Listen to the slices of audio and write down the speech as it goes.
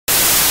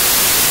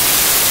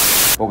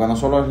Porque no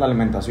solo es la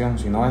alimentación,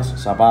 sino es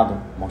zapatos,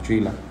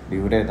 mochila,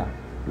 libreta,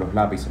 los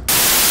lápices.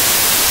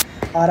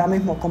 Ahora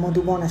mismo, ¿cómo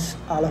tú pones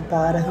a los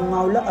padres de un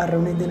aula a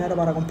reunir dinero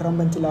para comprar un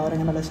ventilador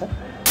en MLC?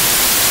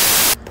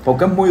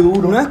 Porque es muy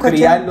duro No es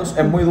criarlos,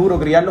 es muy duro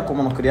criarlos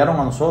como nos criaron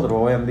a nosotros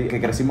hoy en día,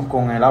 que crecimos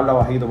con el habla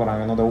bajito para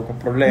que no te busques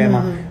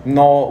problemas,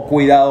 no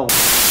cuidado.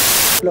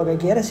 Lo que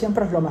quieres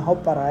siempre es lo mejor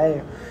para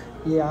ellos.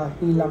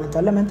 Y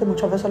lamentablemente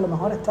muchas veces lo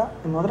mejor está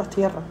en otras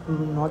tierras,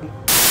 no aquí.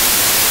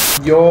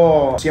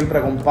 Yo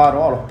siempre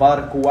comparo a los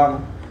padres cubanos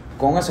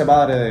con ese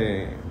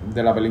padre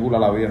de la película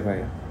La vida es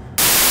bella.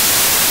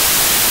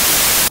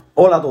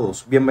 Hola a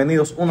todos,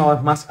 bienvenidos una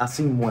vez más a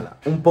Sin Muela,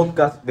 un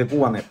podcast de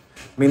Cubanet.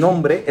 Mi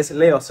nombre es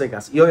Leo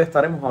Secas y hoy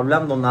estaremos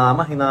hablando nada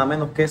más y nada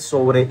menos que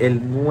sobre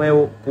el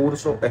nuevo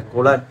curso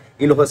escolar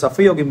y los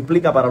desafíos que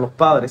implica para los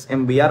padres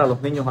enviar a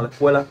los niños a la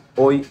escuela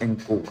hoy en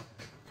Cuba.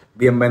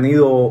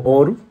 Bienvenido,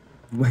 Oru.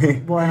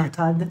 Buenas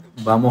tardes.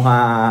 Vamos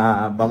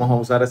a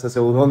usar ese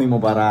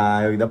seudónimo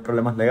para evitar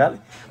problemas legales.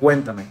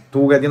 Cuéntame,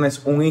 tú que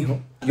tienes un hijo,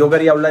 yo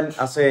quería hablar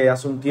hace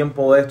un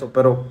tiempo de esto,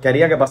 pero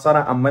quería que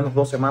pasara al menos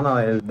 2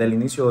 semanas del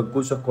inicio del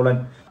curso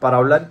escolar para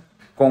hablar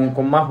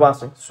con más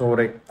base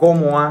sobre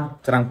cómo ha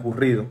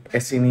transcurrido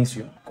ese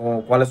inicio,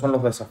 cuáles son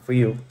los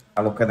desafíos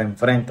a los que te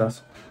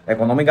enfrentas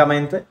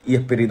económicamente y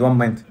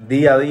espiritualmente,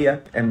 día a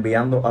día,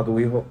 enviando a tu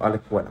hijo a la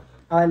escuela.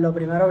 A ver, lo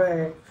primero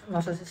que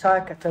no sé si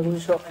sabes que este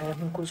curso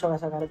es un curso que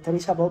se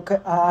caracteriza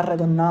porque ha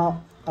retornado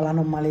a la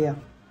normalidad.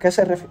 ¿Qué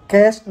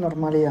es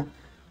normalidad?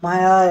 Más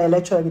allá del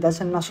hecho de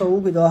quitarse el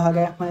nasobuco y todas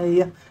aquellas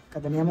medidas que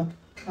teníamos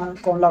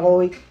con la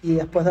COVID y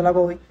después de la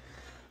COVID,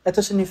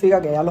 esto significa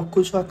que ya los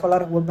cursos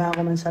escolares vuelven a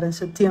comenzar en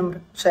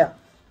septiembre. O sea,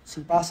 si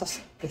pasas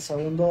de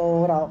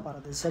segundo grado para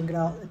tercer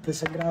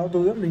grado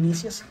tuyo, lo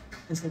inicias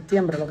en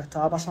septiembre. Lo que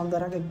estaba pasando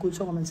era que el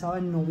curso comenzaba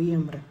en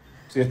noviembre.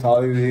 Sí,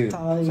 estaba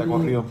dividido, se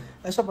corrió.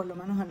 Eso por lo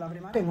menos en la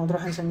primaria, en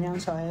otras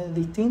enseñanzas es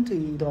distinto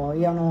y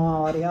todavía no ha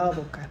variado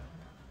porque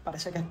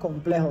parece que es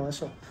complejo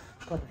eso.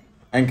 Correcto.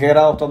 ¿En qué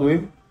grado está tu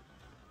hijo?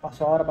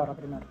 Pasó ahora para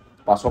primero.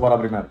 Pasó para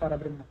primero. Para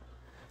primero.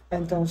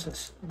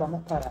 Entonces,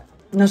 vamos para...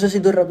 No sé si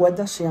tú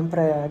recuerdas,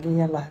 siempre aquí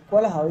en las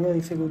escuelas ha habido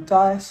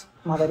dificultades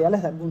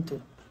materiales de algún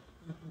tipo.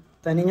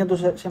 De niño tú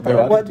siempre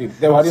recuerdas...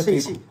 De varios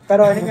tipos. Sí,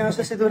 pero de niño no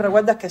sé si tú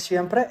recuerdas que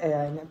siempre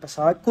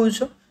empezaba el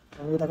curso,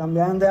 te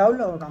cambiaban de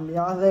aula o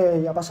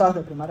ya pasabas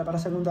de primaria para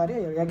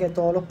secundaria y había que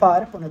todos los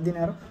padres poner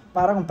dinero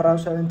para comprar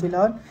ese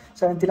ventilador.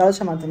 Ese ventilador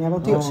se mantenía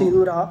contigo, sí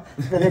duraba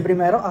desde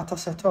primero hasta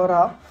sexto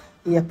grado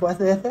y después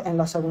desde en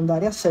la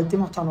secundaria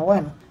séptimo hasta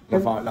noveno.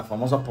 Las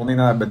famosas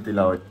poninas del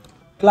ventilador.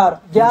 Claro,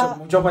 ya...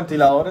 Muchos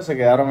ventiladores se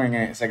quedaron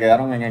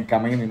en el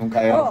camino y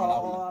nunca llegaron al aula.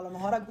 O a lo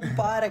mejor algún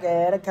padre que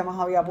era el que más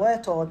había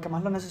puesto o el que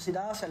más lo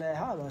necesitaba se le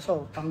dejaba.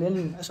 Eso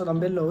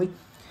también lo vi.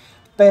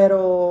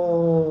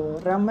 Pero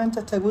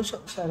realmente este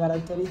curso se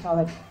caracteriza, a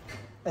ver,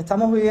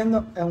 estamos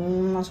viviendo en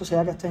una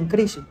sociedad que está en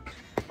crisis.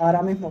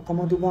 Ahora mismo,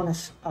 ¿cómo tú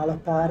pones a los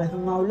padres de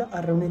un aula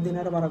a reunir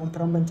dinero para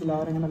comprar un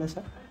ventilador en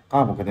MLC?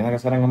 Porque tiene que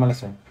ser en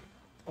MLC.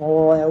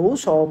 O de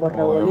uso, o por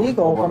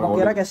rebolico, o como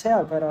quiera que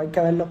sea, pero hay que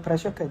ver los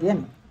precios que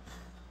tienen.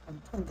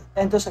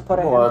 Entonces, por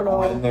ejemplo...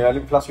 Con el nivel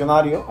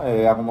inflacionario,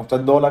 a como está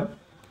el dólar,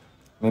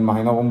 me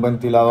imagino que un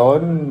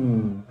ventilador,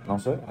 no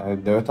sé,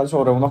 debe estar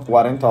sobre unos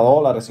 $40,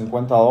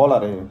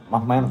 $50,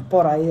 más o menos.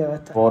 Por ahí debe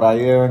estar. Por ahí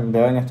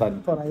deben estar.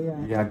 Por ahí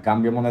deben y el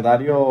cambio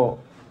monetario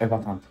es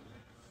bastante.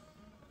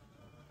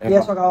 ¿Y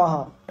eso que ha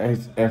bajado?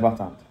 Es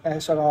bastante.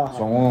 Eso que ha bajado.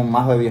 Son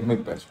más de 10,000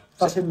 pesos.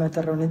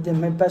 Fácilmente reunir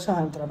 10,000 pesos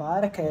entre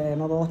padres que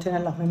no todos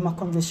tienen las mismas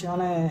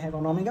condiciones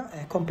económicas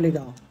es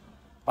complicado.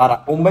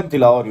 Para un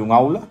ventilador y un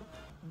aula,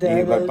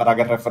 para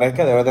que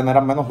refresque, debe tener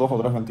al menos 2 o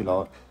 3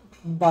 ventiladores.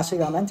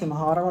 Básicamente, y más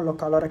ahora con los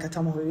calores que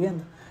estamos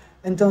viviendo.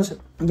 Entonces,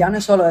 ya no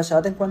es solo eso,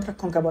 ya te encuentras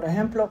con que, por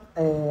ejemplo,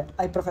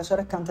 hay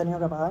profesores que han tenido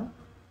que pagar,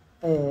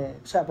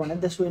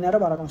 poner de su dinero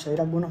para conseguir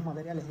algunos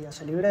materiales, y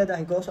hacer libretas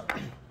y cosas,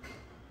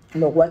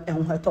 lo cual es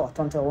un gesto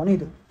bastante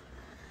bonito.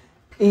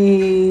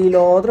 Y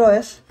lo otro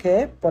es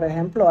que, por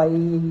ejemplo,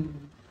 en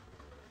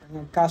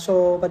el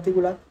caso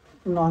particular,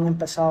 no han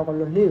empezado con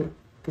los libros.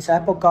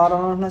 Quizás es porque ahora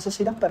no los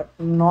necesitan, pero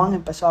no han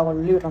empezado con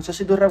los libros. No sé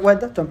si tú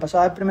recuerdas, tú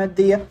empezabas el primer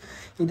día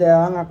y te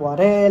daban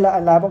acuarela.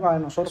 En la época de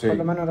nosotros, sí, por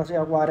lo menos era así,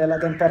 acuarela,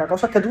 tempera,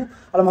 cosas que tú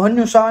a lo mejor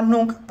ni usabas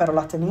nunca, pero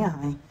las tenías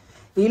ahí.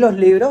 Y los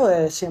libros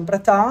siempre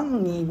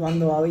estaban y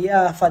cuando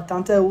había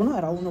faltante de uno,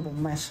 era uno por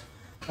mes.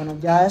 Bueno,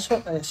 ya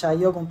eso se ha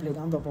ido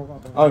complicando poco a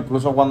poco.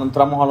 Incluso cuando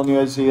entramos a la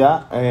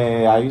universidad,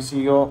 ahí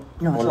siguió...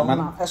 No,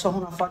 eso es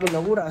una fucking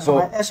locura.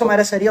 Eso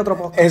merecería otro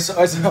podcast.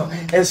 Eso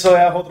es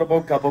otro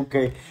podcast,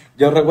 porque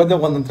yo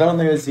recuerdo cuando entré a la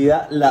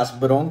universidad, las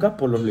broncas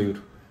por los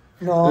libros.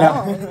 No,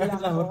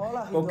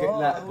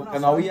 porque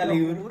no había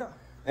libros.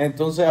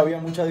 Entonces había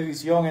mucha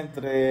división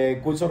entre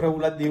el curso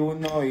regular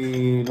diurno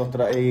y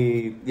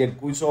el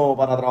curso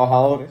para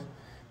trabajadores,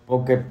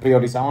 porque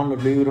priorizaban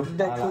los libros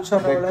del curso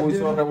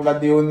regular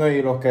diurno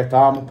y los que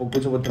estábamos por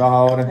curso por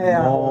trabajadores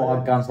no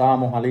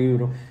alcanzábamos a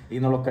libros y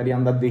no los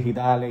querían dar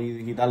digitales y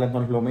digitales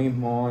no es lo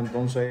mismo.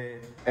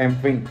 Entonces, en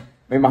fin,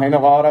 me imagino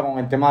que ahora con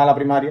el tema de la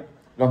primaria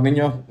los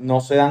niños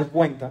no se dan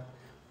cuenta,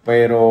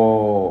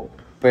 pero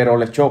pero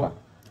les choca.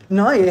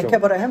 No, y Les es choca. que,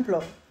 por ejemplo,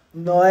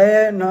 no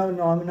he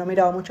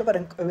mirado mucho,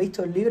 pero he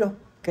visto libros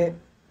que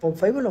por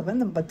Facebook los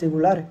venden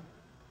particulares.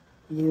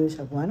 Y yo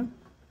dices, bueno,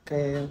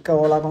 ¿qué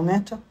bola con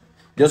esto?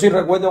 Yo sí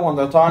recuerdo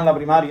cuando estaba en la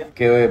primaria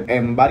que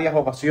en varias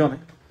ocasiones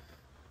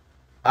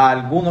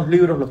algunos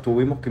libros los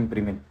tuvimos que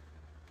imprimir.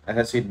 Es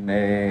decir,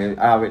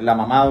 la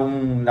mamá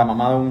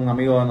de un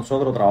amigo de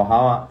nosotros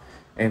trabajaba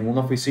en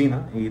una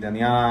oficina y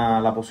tenía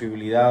la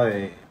posibilidad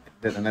de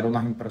tener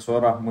unas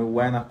impresoras muy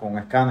buenas con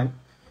escáner.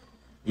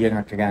 Y en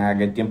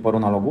aquel tiempo era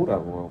una locura.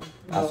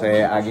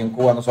 Aquí en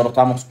Cuba nosotros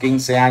estamos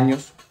 15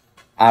 años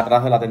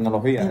atrás de la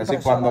tecnología. Es decir,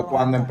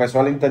 cuando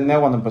empezó el internet,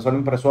 cuando empezó la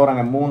impresora en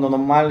el mundo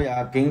normal,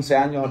 ya 15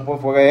 años después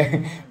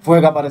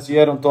fue que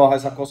aparecieron todas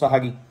esas cosas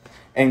aquí.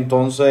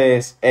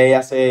 Entonces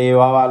ella se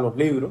llevaba los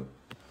libros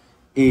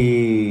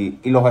y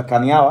los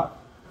escaneaba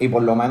y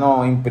por lo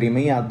menos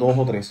imprimía dos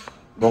o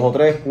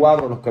tres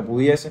cuadros, los que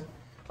pudiese,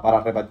 para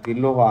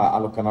repartirlos a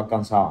los que no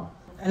alcanzaban.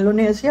 En la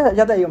universidad,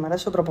 ya te digo,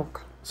 merece otro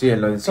podcast. Sí,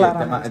 el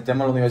tema de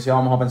la universidad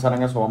vamos a pensar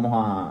en eso, vamos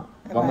a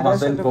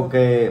hacer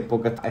porque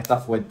está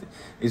fuerte.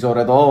 Y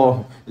sobre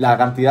todo la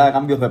cantidad de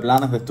cambios de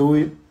planes de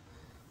estudio.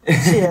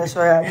 Sí,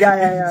 eso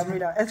ya,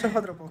 mira, eso es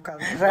otro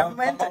podcast.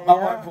 Realmente.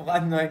 Vamos a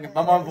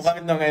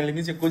enfocarnos en el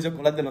inicio del curso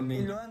escolar de los Y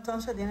niños. luego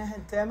entonces tienes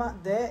el tema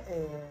de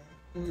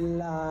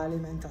la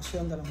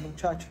alimentación de los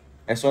muchachos.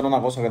 Eso era una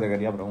cosa que te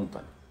quería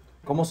preguntar.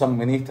 ¿Cómo se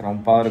administra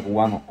un padre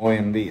cubano hoy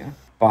en día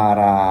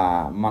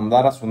para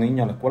mandar a su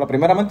niño a la escuela?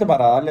 Primeramente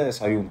para darle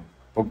desayuno,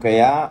 porque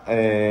ya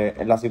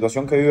en la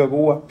situación que vive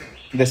Cuba,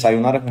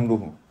 desayunar es un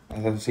lujo.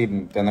 Es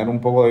decir, tener un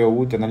poco de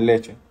yogur, tener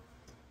leche,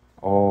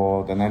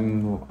 o tener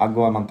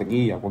algo de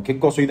mantequilla, cualquier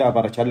cosita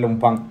para echarle un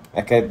pan.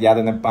 Es que ya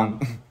tener pan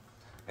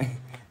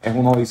es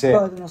una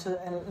odisea. No sé,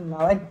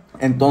 a ver,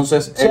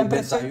 Entonces, siempre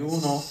el desayuno,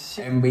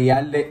 sí.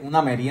 enviarle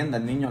una merienda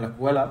al niño a la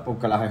escuela,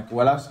 porque las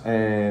escuelas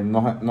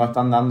no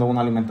están dando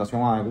una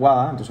alimentación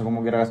adecuada. Entonces,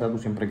 como quiera que sea, tú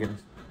siempre quieres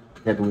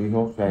que tu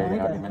hijo se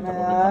alimente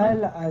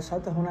correctamente.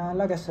 Exacto, es una edad en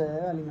la que se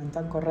debe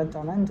alimentar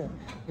correctamente.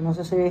 Y no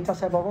sé si viste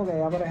hace poco que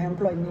ya, por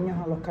ejemplo, hay niños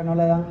a los que no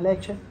le dan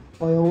leche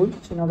o yogur,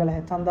 sino que les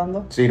están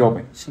dando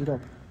Sirope,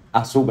 sirope.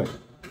 azúcar.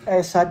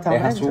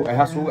 Exactamente.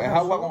 Es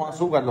agua con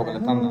azúcar lo que le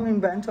están Es un dando.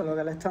 invento lo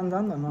que le están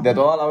dando, ¿no? De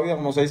toda la vida,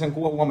 como se dice en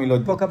Cuba, Cuba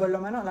milord. Porque por lo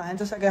menos la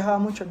gente se quejaba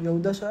mucho del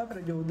yogur de soya,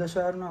 pero el yogur de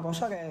soya era una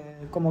cosa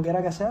que, como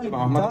quiera que sea, Y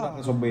más o menos alimentaba. la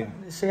resolvía.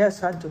 Sí,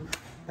 exacto.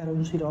 Pero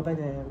un sirope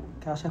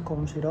que haces con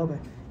un sirope.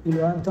 Y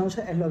luego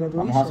entonces es lo que tú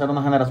Vamos dices. a hacer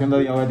una generación de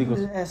diabéticos.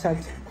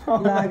 Exacto.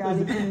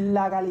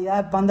 La calidad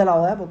del pan de la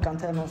bodega, porque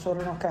antes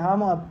nosotros nos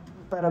quejábamos,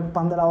 pero el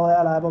pan de la bodega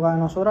de la época de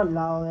nosotros, al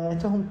lado de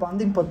esto es un pan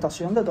de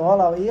importación de toda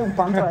la vida, un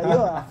pan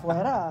traído de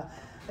afuera.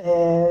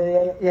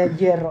 Y el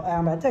hierro.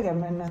 Además, que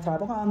en nuestra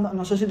época,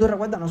 no sé si tú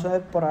recuerdas, no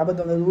sé por ahí por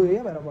donde tú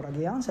vivías, pero por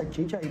aquí daban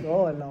salchichas y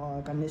todo en la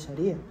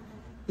carnicería.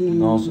 Y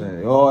No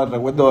sé, yo el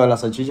recuerdo de la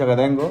salchicha que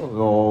tengo,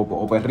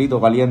 o perrito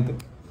caliente,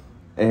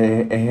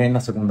 es en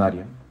la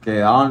secundaria. Que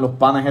daban los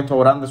panes estos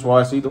grandes,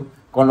 suavecitos,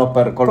 con los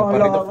perritos.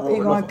 y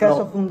con el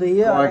queso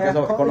fundido.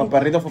 Con los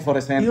perritos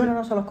fosforescentes. Y uno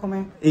no se los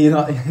comía.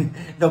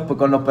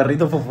 Con los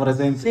perritos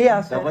fosforescentes. Sí,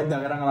 así. ¿Te acuerdas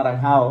que eran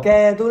anaranjados?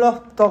 Que tú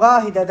los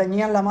tocabas y te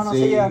teñían la mano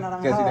así Sí, de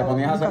anaranjado. que si te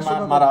ponías a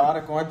hacer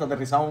malabares con esto,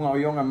 aterrizaba un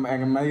avión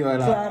en el medio de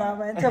la...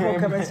 Claramente,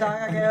 porque pensaban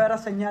que aquello era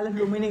señales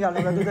lumínicas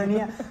lo que tú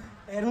tenías.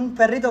 Era un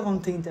perrito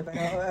con tinte,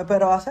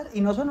 pero hacer,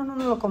 y nosotros no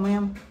nos lo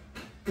comíamos.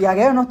 Y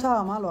aquello no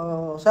estaba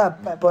malo, o sea,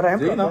 por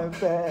ejemplo, Sí, ¿no?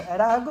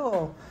 era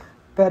algo,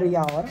 pero ¿y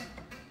ahora?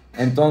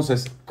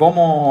 Entonces,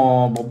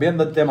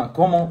 volviendo al tema,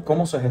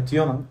 ¿cómo se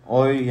gestionan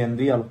hoy en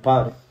día los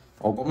padres?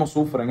 ¿O cómo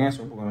sufren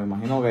eso? Porque me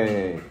imagino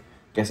que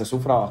se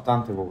sufra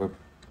bastante, porque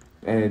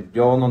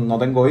yo no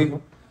tengo hijos,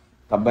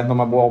 tal vez no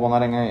me puedo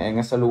poner en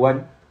ese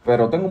lugar,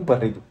 pero tengo un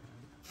perrito.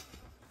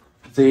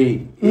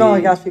 Sí. No,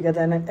 es casi que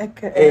tener, es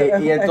que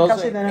es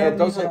casi tener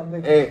un hijo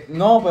también.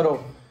 no,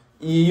 pero...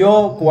 Y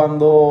yo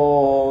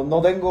cuando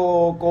no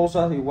tengo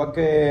cosas, igual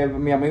que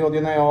mi amigo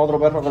tiene otro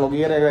perro que lo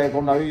quiere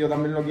con la vida, yo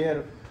también lo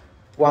quiero.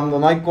 Cuando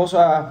no hay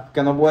cosas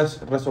que no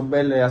puedes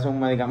resolverle, ya sea un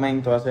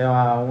medicamento, ya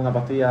sea una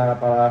pastilla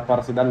para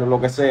parasitarlo,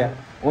 lo que sea,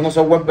 uno se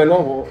vuelve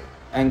loco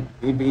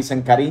y se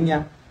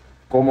encariña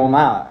como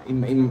nada. Y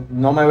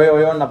no me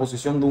veo yo en la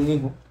posición de un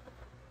hijo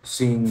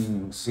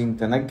sin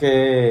tener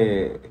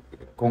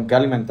con qué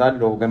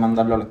alimentarlo o qué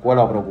mandarlo a la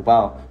escuela o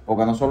preocupado.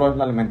 Porque no solo es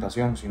la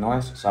alimentación, sino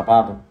es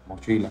zapatos,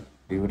 mochila,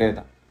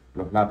 libreta,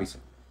 los lápices.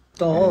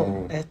 Todo,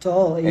 es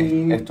todo.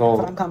 Y es todo.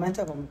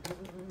 francamente,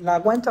 la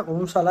cuenta con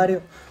un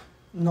salario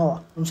no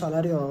va. Un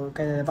salario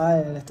que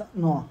pague el Estado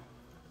no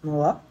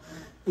va.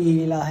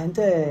 Y la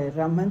gente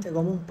realmente,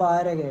 como un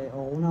padre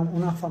o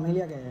una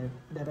familia que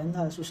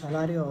dependa de su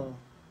salario,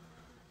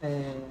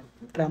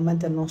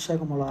 realmente no sé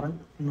cómo lo harán,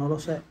 no lo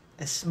sé.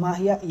 Es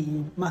magia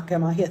y más que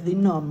magia es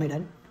digno de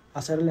admirar.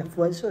 Hacer el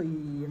esfuerzo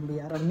y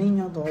enviar al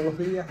niño todos los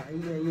días,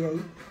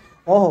 ahí.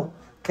 Ojo,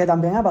 que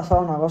también ha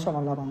pasado una cosa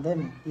con la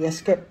pandemia, y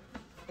es que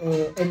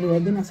el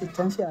nivel de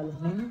inasistencia de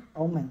los niños ha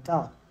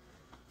aumentado.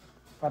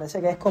 Parece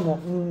que es como,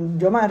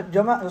 yo me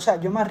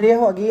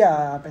arriesgo aquí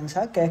a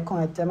pensar que es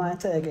con el tema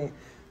este de que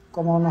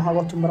como nos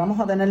acostumbramos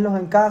a tenerlos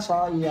en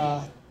casa y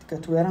a que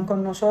estuvieran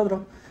con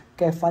nosotros,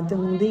 que falten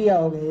un día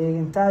o que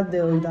lleguen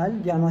tarde o y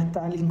tal, ya no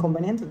está el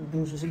inconveniente.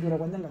 No sé si tú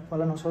recuerdas, en la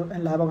escuela nosotros,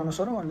 en la época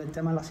nosotros, con el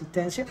tema de la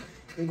asistencia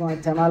y con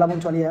el tema de la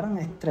puntualidad eran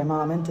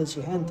extremadamente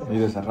exigentes. Y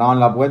te cerraban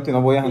la puerta y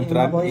no podías Y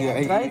entrar. no podías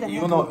entrar y tenías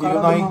que uno, buscar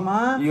a tu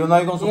mamá. y uno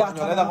ahí con su y hasta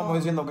pañoleta que como no-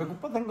 diciendo, ¿qué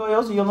culpa tengo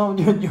yo si yo no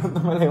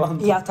me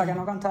levanto? Y hasta que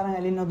no cantaran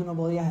el himno tú no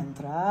podías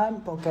entrar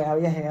porque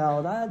habías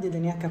llegado tarde y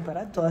tenías que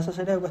esperar, toda esa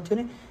serie de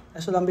cuestiones.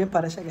 Eso también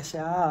parece que se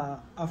ha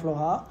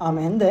aflojado,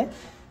 amén de,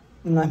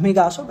 no es mi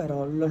caso,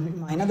 pero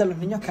imagínate los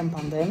niños que en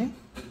pandemia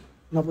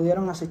no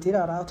pudieron asistir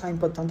a grados tan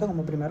importantes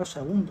como primero o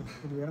segundo,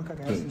 y tuvieron que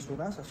quedarse en su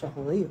casa, eso es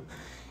jodido.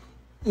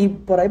 Y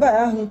por ahí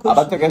para allá es un curso.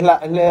 Aparte que es la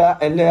edad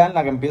en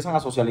la que empiezan a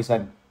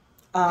socializar.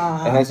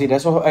 Ajá. Es decir,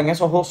 en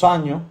esos 2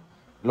 años,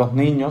 los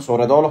niños,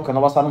 sobre todo los que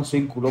no pasaron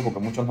círculo, porque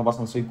muchos no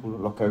pasan círculo,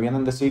 los que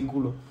vienen de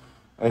círculos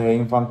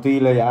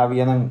infantiles ya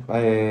vienen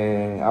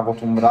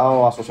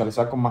acostumbrados a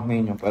socializar con más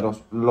niños, pero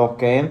los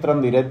que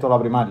entran directo a la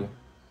primaria,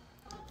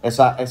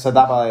 esa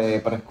etapa de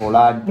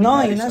preescolar. No,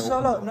 primaria y no es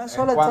segundo,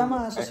 solo el cuando-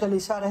 tema de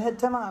socializar, es el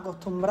tema de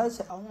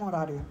acostumbrarse a un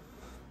horario.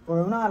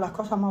 Porque una de las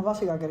cosas más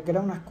básicas que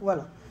crea una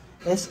escuela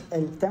es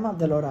el tema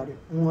del horario.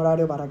 Un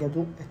horario para que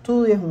tú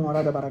estudies, un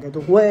horario para que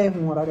tú juegues,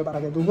 un horario para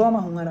que tú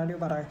comas, un horario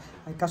para que,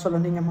 en el caso de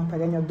los niños más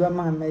pequeños,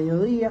 duerman al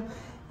mediodía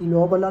y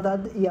luego por la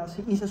tarde y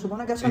así. Y se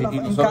supone que eso en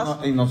casa.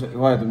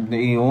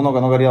 Y uno que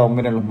no quería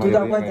dormir en los ¿Tú te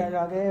mediodías.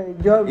 acuerdas?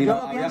 Yo Y lo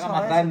había que pienso a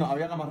amarrarnos, veces.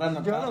 había que amarrarnos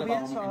en Yo casa lo para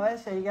pienso a dormir.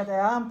 veces y que te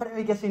daban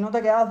y que si no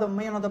te quedabas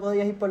dormido no te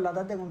podías ir por la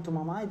tarde con tu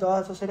mamá y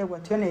todas esas series de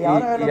cuestiones. Y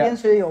ahora yo lo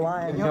pienso y digo,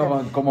 vaya,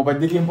 Como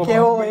perdí tiempo qué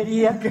para dormir.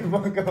 bobería, qué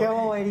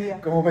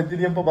bobería, Como perdí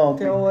tiempo para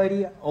dormir. qué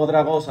bobería.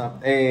 Otra cosa,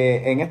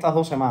 en estas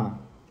 2 semanas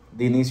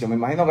de inicio, me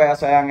imagino que ya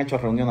se hayan hecho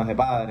reuniones de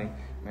padres,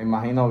 me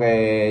imagino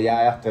que ya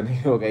hayas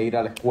tenido que ir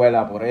a la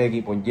escuela por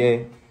X, por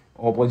Y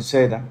o por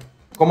Z.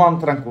 ¿Cómo han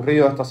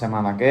transcurrido esta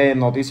semana? ¿Qué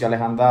noticias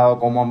les han dado?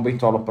 ¿Cómo han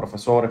visto a los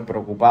profesores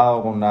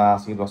preocupados con la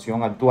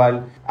situación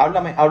actual?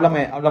 Háblame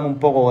un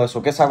poco de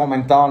eso. ¿Qué se ha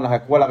comentado en las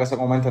escuelas? ¿Qué se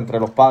comenta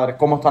entre los padres?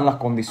 ¿Cómo están las A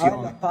ver, condiciones?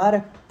 los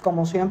padres,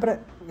 como siempre,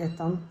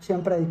 están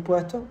siempre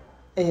dispuestos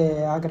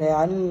a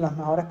crear las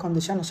mejores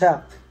condiciones. O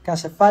sea, que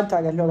hace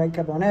falta, qué es lo que hay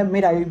que poner.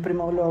 Mira, yo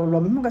imprimo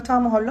lo mismo que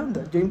estábamos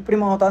hablando. Yo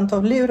imprimo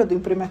tantos libros, tú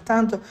imprimes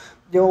tantos,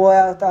 yo voy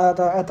a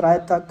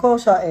traer tal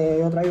cosa,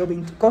 yo traigo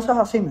cosas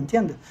así, ¿me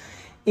entiendes?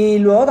 Y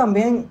luego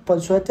también, por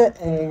suerte,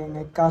 en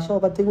el caso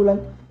particular,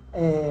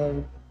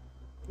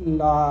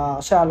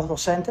 o sea, los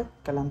docentes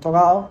que le han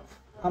tocado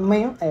a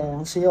mí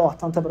han sido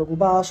bastante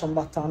preocupados, son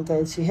bastante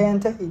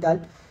exigentes y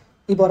tal.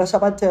 Y por esa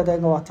parte yo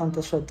tengo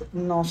bastante suerte.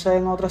 No sé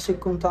en otras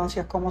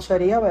circunstancias cómo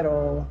sería,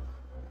 pero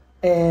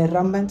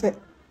realmente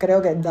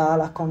creo que dadas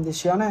las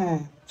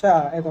condiciones, o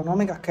sea,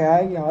 económicas que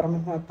hay ahora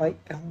mismo en el país,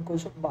 es un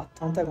curso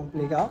bastante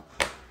complicado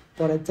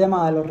por el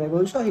tema de los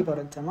recursos y por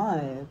el tema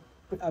de,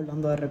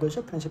 hablando de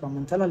recursos,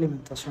 principalmente la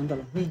alimentación de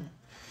los niños.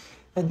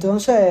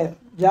 Entonces,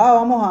 ya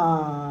vamos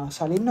a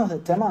salirnos del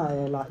tema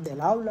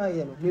del aula y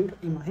de los libros.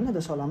 Imagínate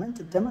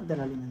solamente el tema de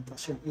la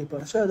alimentación. Y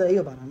por eso yo te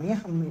digo, para mí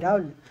es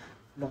admirable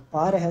los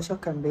padres esos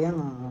que envían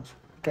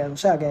o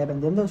sea, que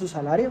dependiendo de su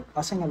salario,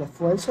 hacen el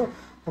esfuerzo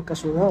porque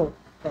su hijo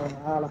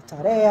haga las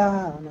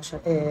tareas, no sé,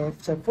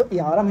 y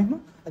ahora mismo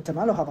el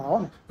tema de los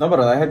apagones. No,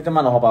 pero es el tema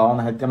de los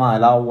apagones, es el tema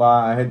del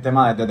agua, es el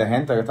tema del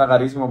detergente que está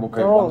carísimo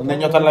porque cuando un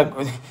niño está en la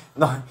escuela,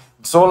 no,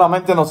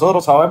 solamente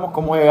nosotros sabemos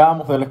cómo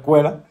llegamos de la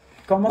escuela.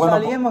 ¿Cómo Bueno,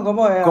 salíamos?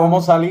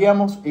 ¿Cómo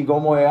salíamos y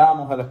cómo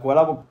llegábamos de la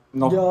escuela?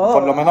 Yo,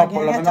 por lo menos, aquí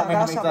en esta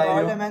casa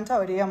probablemente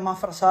habría más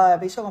frazada de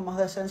piso con más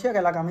decencia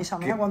que la camisa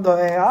mía cuando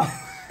llegaba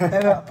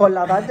por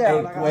la tarde a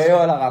el la cuello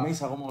casa. de la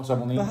camisa, ¿cómo se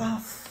ponía?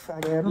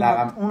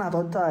 Era una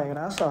torta de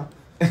grasa.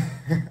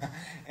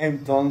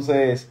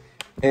 Entonces,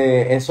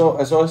 eso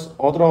es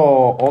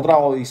otra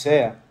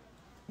odisea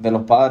de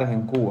los padres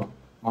en Cuba.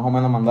 Más o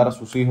menos mandar a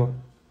sus hijos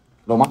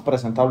lo más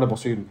presentable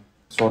posible.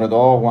 Sobre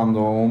todo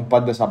cuando un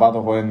par de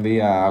zapatos hoy en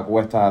día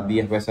cuesta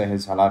 10 veces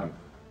el salario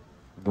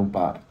de un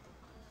padre.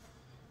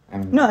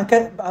 No, es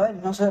que, a ver,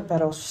 no sé,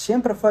 pero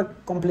siempre fue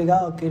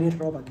complicado adquirir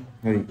ropa aquí.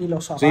 Sí. Y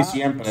los zapatos. Sí,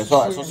 siempre,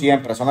 eso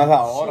siempre, eso no es de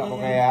ahora, porque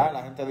Siempre. ya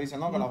la gente dice,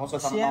 no, que las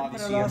cosas están mal y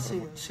Siempre lo ha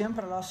siempre. sido,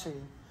 siempre lo ha sido.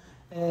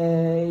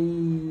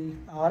 Y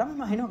ahora me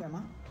imagino que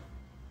más.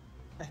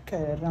 Es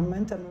que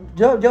realmente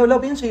yo lo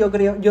pienso y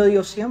yo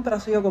digo, siempre ha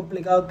sido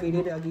complicado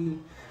adquirir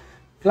aquí.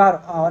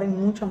 Claro, ahora hay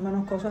muchas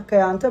menos cosas que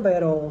antes,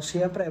 pero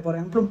siempre, por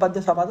ejemplo, un par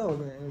de zapatos.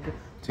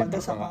 Siempre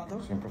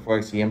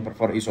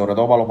fue, y sobre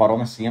todo para los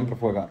varones siempre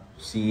fue caro,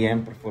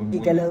 siempre fue muy ¿Y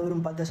qué le caro. dura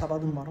un par de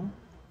zapatos a un varón?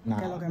 Nada.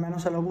 Que lo que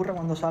menos se le ocurre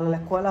cuando sale a la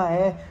escuela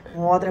es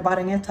cómo va a trepar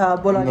en esta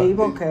árbol aquí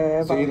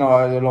porque... Sí,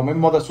 no, lo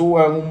mismo te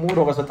sube en un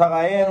muro que se está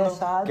cayendo,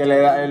 Exacto. que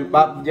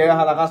llegas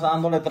a la casa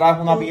dándole tras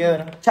una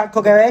piedra.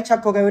 Charco que ve,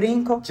 charco que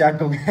brinco.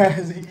 Chaco,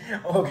 sí,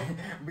 o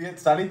que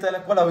saliste de la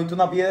escuela, viste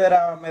una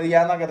piedra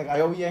mediana que te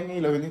cayó bien y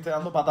le viniste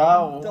dando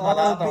patadas o Todo una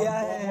lata, el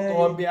viaje.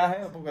 todo el viaje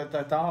porque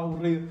estabas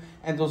aburrido.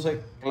 Entonces,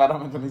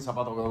 claramente no hay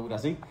zapato que dure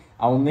así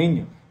a un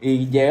niño.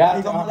 Y llegar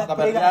 ¿Y cómo le a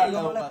perder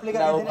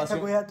explicas que tienes que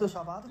cuidar tus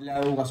zapatos? la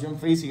educación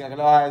física, ¿qué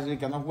le vas a decir?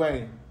 Que no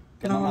juegue.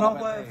 Que no, me no la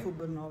juegues peleé.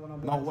 fútbol, no No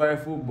puedes. juegues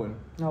fútbol.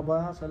 No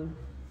puedes hacerlo.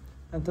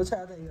 Entonces,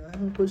 ya te digo, es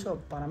un curso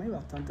para mí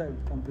bastante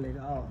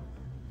complicado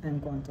en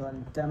cuanto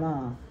al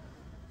tema.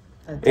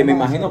 Y me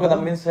imagino sobre que todo-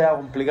 también sea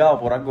complicado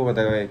por algo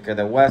que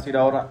te voy a decir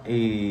ahora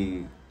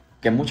y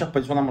que muchas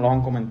personas me lo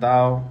han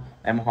comentado,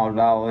 hemos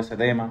hablado de ese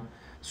tema,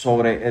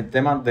 sobre el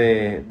tema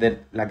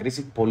de la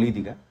crisis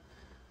política,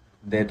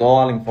 de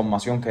toda la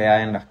información que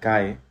hay en las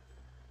calles,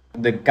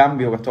 del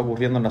cambio que está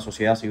ocurriendo en la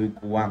sociedad civil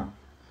cubana,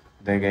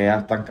 de que ya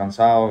están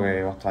cansados,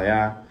 que hasta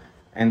allá.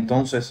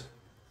 Entonces,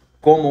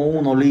 ¿cómo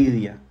uno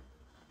lidia?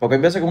 Porque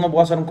hay veces que uno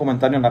puede hacer un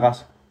comentario en la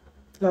casa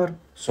Claro.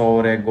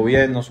 sobre el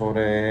gobierno,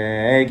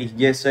 sobre X,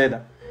 Y,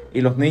 Z,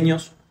 y los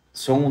niños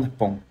son una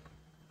esponja.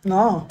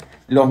 No,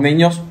 Los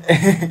niños,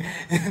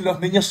 los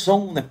niños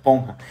son una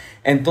esponja.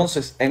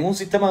 Entonces, en un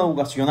sistema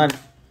educacional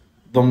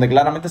donde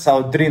claramente se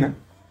adoctrina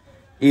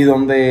y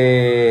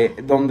donde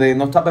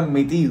no está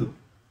permitido,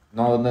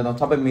 donde no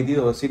está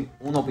permitido decir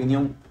una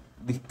opinión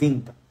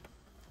distinta,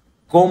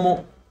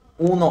 ¿cómo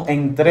uno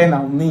entrena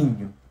a un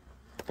niño?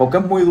 Porque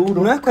es muy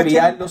duro No es cuestión-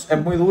 criarlos,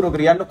 es muy duro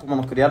criarlos como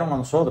nos criaron a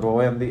nosotros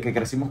hoy en día, que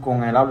crecimos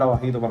con el habla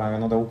bajito para que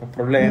no te busques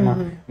problemas,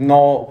 Ujú.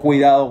 no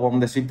cuidado con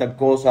decir tal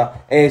cosa,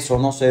 eso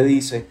no se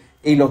dice.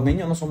 Y los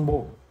niños no son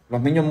bobos.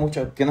 Los niños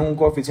muchos tienen un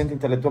coeficiente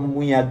intelectual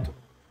muy alto,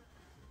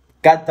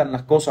 captan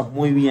las cosas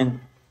muy bien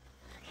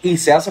y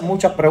se hacen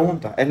muchas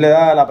preguntas. Es la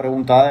edad de la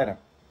preguntadera.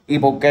 ¿Y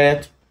por qué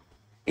esto?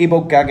 ¿Y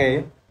por qué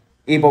aquello?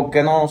 ¿Y por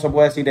qué no se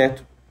puede decir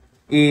esto?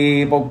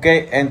 ¿Y por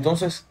qué?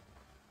 Entonces,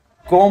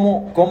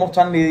 ¿cómo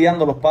están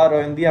lidiando los padres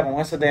hoy en día con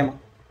ese tema?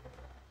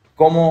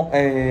 ¿Cómo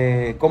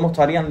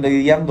estarían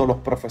lidiando los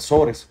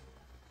profesores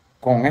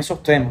con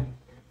esos temas?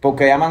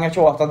 Porque ya me han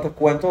hecho bastantes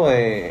cuentos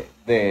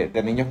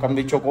de niños que han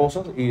dicho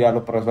cosas y a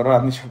los profesores les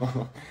han dicho,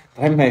 no,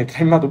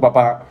 tráeme a tu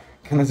papá,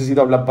 que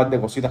necesito hablar un par de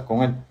cositas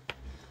con él.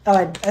 a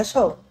ver,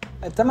 eso,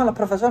 el tema de los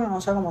profesores no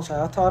sé cómo se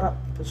da hasta ahora,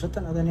 por suerte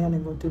no he tenido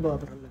ningún tipo de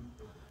problema.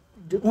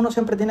 Uno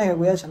siempre tiene que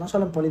cuidarse, no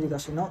solo en política,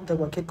 sino de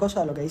cualquier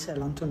cosa de lo que dice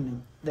delante un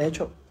niño. De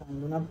hecho,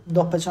 cuando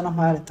dos personas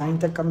mayores están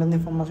intercambiando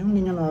información, un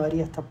niño no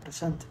debería estar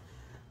presente.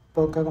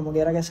 Porque como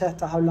quiera que sea,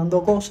 estás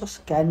hablando cosas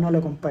que a él no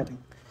le competen.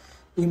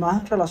 Y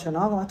más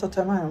relacionado con estos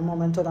temas en un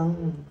momento tan...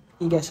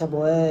 y que se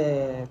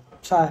puede,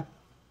 ¿sabes?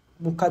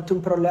 Buscarte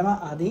un problema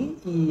a ti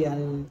y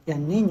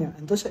al niño.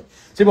 Entonces,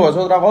 Sí, porque eso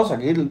es otra cosa,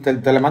 aquí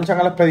te le manchan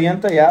el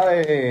expediente ya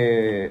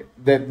desde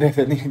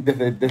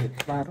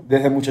claro,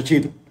 desde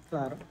muchachito.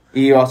 claro.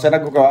 Y va a ser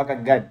algo que va a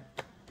cargar.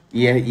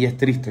 Y es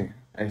triste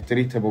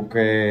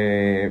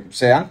porque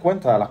se dan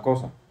cuenta de las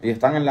cosas. Y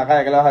están en la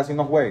calle, ¿qué le vas a decir?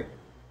 No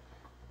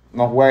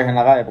juegues en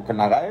la calle, porque en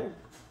la calle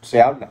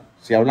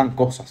se hablan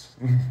cosas.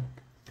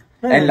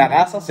 En la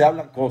casa se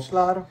hablan cosas.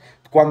 Claro.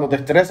 Cuando te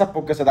estresas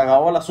porque se te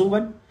acabó la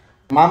super,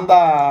 Yo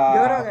manda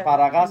creo que-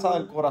 para casa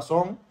del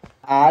corazón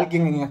a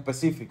alguien en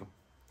específico.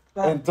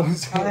 Claro.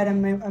 Entonces, A ver,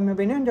 en mi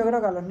opinión, yo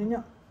creo que a los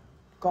niños,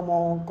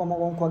 como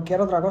con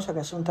cualquier otra cosa, que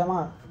es un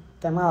tema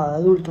de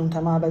adulto, un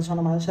tema de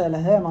persona mayor, se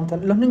les debe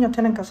mantener. Los niños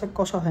tienen que hacer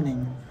cosas de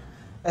niños.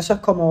 Eso es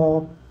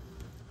como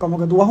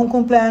que tú vas a un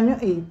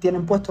cumpleaños y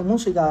tienen puesto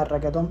música de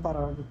reggaetón para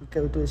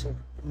que tú dices,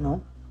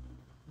 no.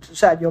 O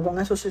sea, yo con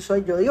eso sí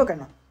yo digo que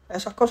no.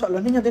 Esas cosas,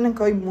 los niños tienen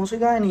que oír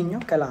música de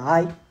niños, que las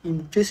hay, y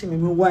muchísimas, y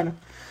muy buenas.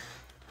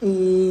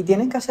 Y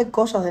tienen que hacer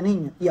cosas de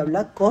niños y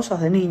hablar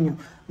cosas de niños.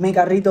 Mi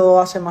carrito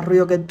hace más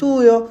ruido que el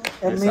tuyo,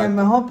 el mío es Exacto.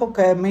 mejor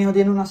porque el mío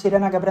tiene una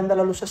sirena que prende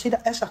la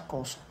lucecita, esas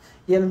cosas.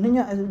 Y a los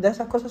niños de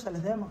esas cosas se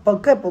les debe.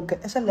 ¿Por qué? Porque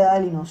esa es la edad de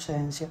la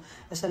inocencia,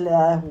 esa es la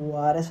edad de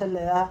jugar, esa es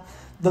la edad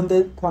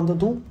donde cuando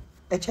tú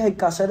eches el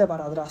casete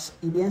para atrás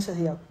y pienses,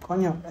 digas,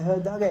 coño, es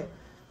verdad que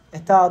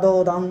estaba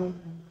todo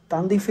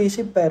tan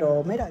difícil,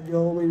 pero mira,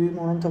 yo viví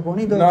momentos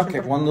bonitos. no, es que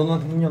siempre- cuando uno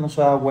es niño no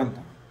se da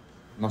cuenta.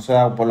 No se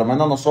da, por lo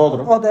menos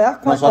nosotros. O te das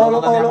cuenta, Nosotros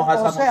no teníamos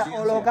esa o sea, o lo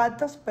conciencia.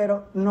 captas,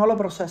 pero no lo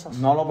procesas.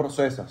 No lo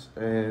procesas,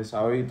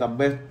 ¿sabes? Tal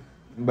vez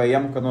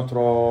veíamos que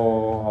nuestros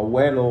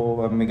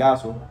abuelos, en mi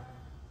caso,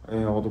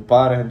 o tus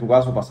padres en tu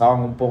caso, pasaban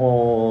un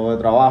poco de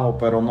trabajo,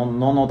 pero no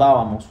lo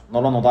notábamos.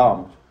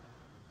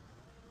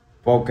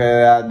 Porque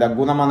de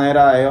alguna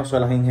manera ellos se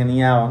las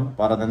ingeniaban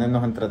para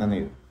tenernos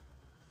entretenidos.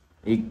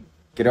 Y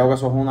creo que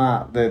eso es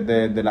una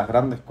de las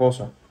grandes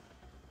cosas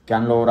que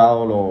han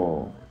logrado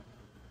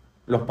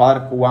los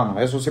padres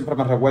cubanos. Eso siempre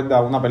me recuerda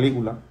a una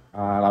película,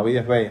 a La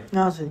vida es bella.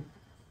 Ah, sí.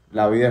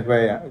 La vida es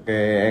bella,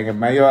 que en el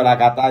medio de la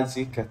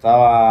catarsis que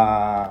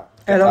estaba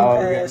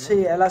viviendo,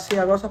 Sí, él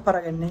hacía cosas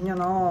para que el niño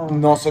no...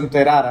 no se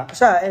enterara, O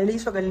sea, él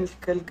hizo que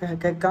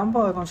el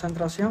campo de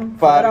concentración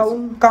Parece. fuera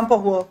un campo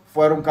de juego.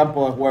 fuera un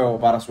campo de juego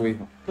para su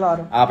hijo.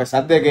 Claro. A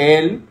pesar de que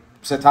él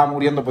se estaba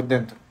muriendo por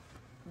dentro.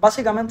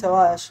 Básicamente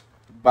va a eso.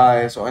 Va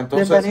a eso.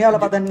 Entonces, Bienvenido a la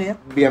paternidad.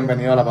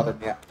 Bienvenido a la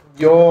paternidad.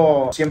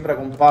 Yo siempre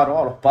comparo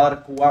a los padres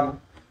cubanos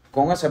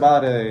con ese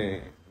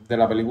padre de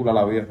la película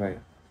La vida es bella.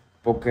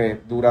 Porque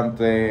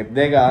durante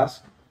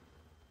décadas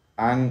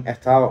han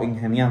estado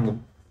ingeniando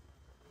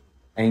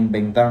e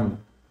inventando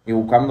y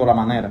buscando la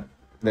manera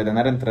de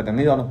tener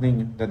entretenido a los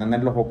niños, de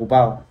tenerlos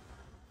ocupados,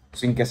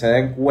 sin que se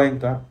den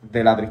cuenta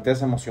de la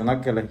tristeza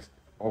emocional que les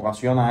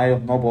ocasiona a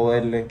ellos no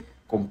poderle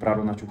comprar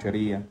una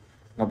chuchería,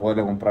 no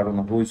poderle comprar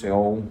unos dulces o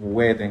un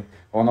juguete,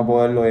 o no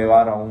poderlo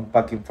llevar a un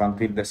parque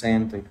infantil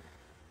decente.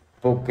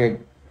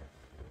 Porque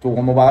tú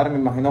como padre me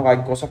imagino que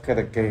hay cosas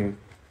que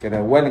te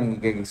duelen y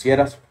que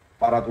quisieras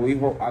para tu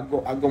hijo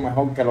algo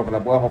mejor que lo que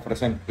le puedas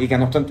ofrecer y que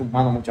no esté en tus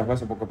manos muchas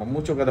veces, porque por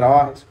mucho que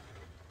trabajes,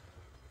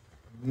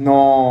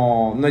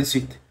 no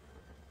existe,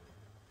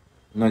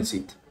 no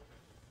existe.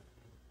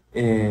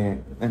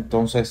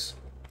 Entonces,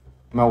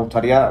 me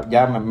gustaría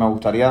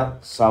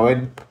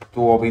saber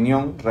tu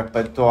opinión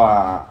respecto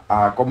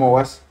a cómo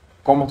ves,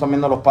 cómo están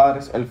viendo los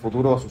padres el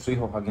futuro de sus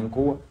hijos aquí en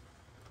Cuba.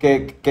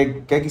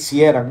 ¿Qué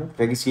quisieran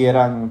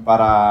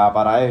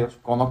para ellos?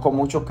 Conozco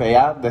muchos que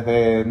ya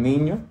desde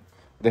niños,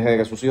 desde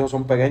que sus hijos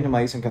son pequeños, me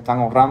dicen que están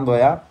ahorrando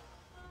ya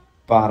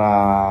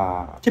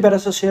para... Sí, pero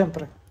eso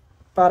siempre.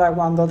 Para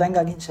cuando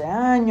tenga 15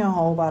 años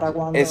o para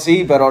cuando...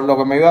 sí, pero lo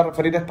que me iba a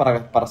referir es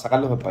para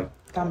sacarlos del país.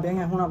 También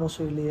es una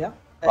posibilidad.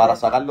 Para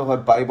sacarlos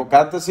del país. Porque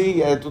antes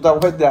sí, tú te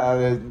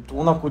acuerdas,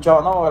 uno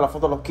escuchaba, no, la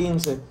foto de los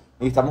 15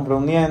 y estamos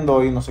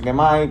reuniendo y no sé qué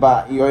más.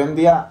 Y hoy en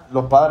día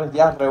los padres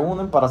ya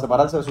reúnen para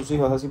separarse de sus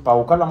hijos, es decir, para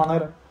buscar la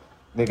manera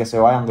de que se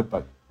vayan del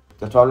país.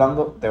 Te estoy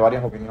hablando de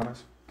varias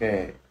opiniones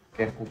que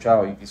he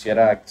escuchado y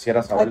quisiera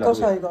saber Hay la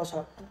cosas tuya. y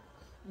cosas.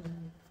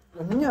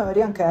 Los niños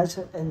deberían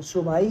quedarse en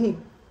su país y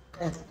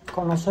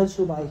conocer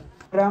su país.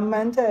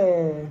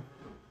 Realmente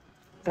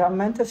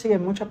sí, hay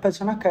muchas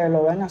personas que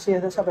lo ven así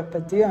desde esa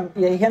perspectiva.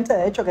 Y hay gente,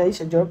 de hecho, que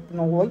dice, yo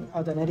no voy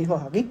a tener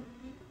hijos aquí.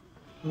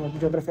 No,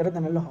 yo prefiero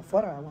tenerlos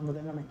afuera cuando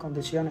tenga mis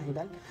condiciones y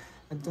tal.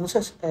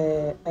 Entonces,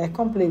 es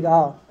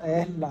complicado.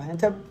 La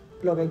gente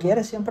lo que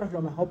quiere siempre es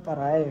lo mejor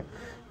para ellos.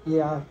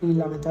 Y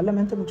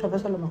lamentablemente muchas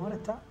veces lo mejor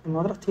está en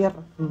otras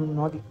tierras,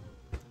 no aquí.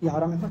 Y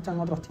ahora mismo está en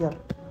otras tierras.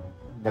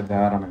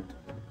 Verdaderamente.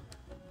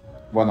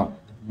 Bueno,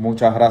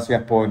 muchas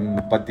gracias por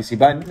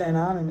participar De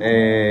nada, mi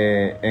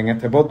hermano. en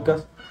este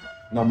podcast.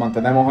 Nos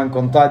mantenemos en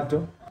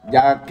contacto.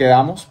 Ya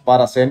quedamos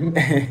para hacer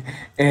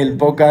el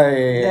podcast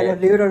De los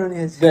libros de la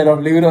universidad. de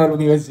los libros de la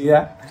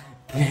universidad.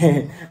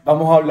 Que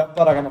vamos a hablar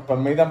para que nos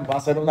permitan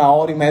hacer 1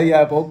 hora y media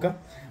de podcast,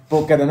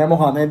 porque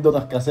tenemos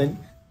anécdotas que hacer.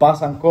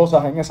 Pasan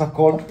cosas en esas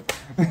colas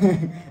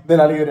de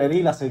la librería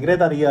y la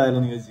secretaría de la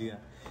universidad.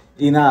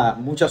 Y nada,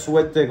 mucha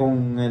suerte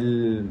con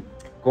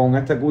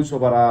este curso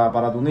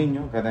para tu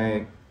niño,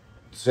 que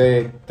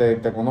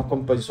te conozco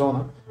en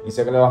persona y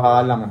sé que le vas a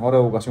dar la mejor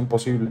educación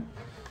posible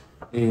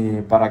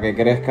para que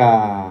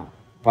crezca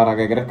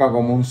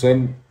como un ser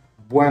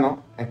bueno,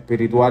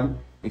 espiritual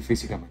y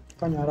físicamente.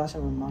 Coño,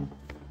 gracias, mi hermano.